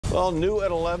Well, new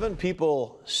at 11,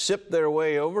 people sip their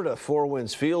way over to Four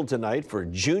Winds Field tonight for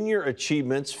Junior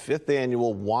Achievement's 5th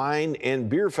annual Wine and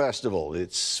Beer Festival.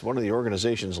 It's one of the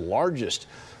organization's largest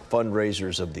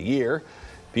fundraisers of the year.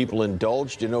 People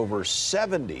indulged in over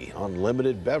 70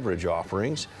 unlimited beverage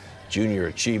offerings. Junior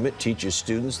Achievement teaches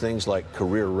students things like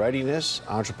career readiness,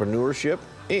 entrepreneurship,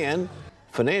 and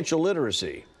financial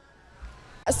literacy.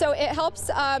 So it helps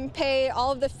pay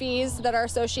all of the fees that are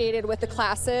associated with the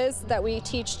classes that we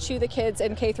teach to the kids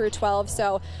in K through 12.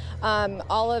 So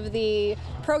all of the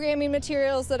programming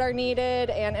materials that are needed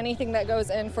and anything that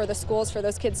goes in for the schools for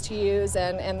those kids to use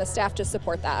and the staff to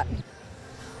support that.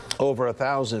 Over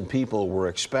 1,000 people were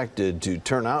expected to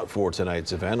turn out for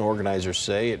tonight's event. Organizers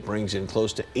say it brings in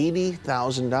close to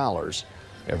 $80,000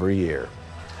 every year.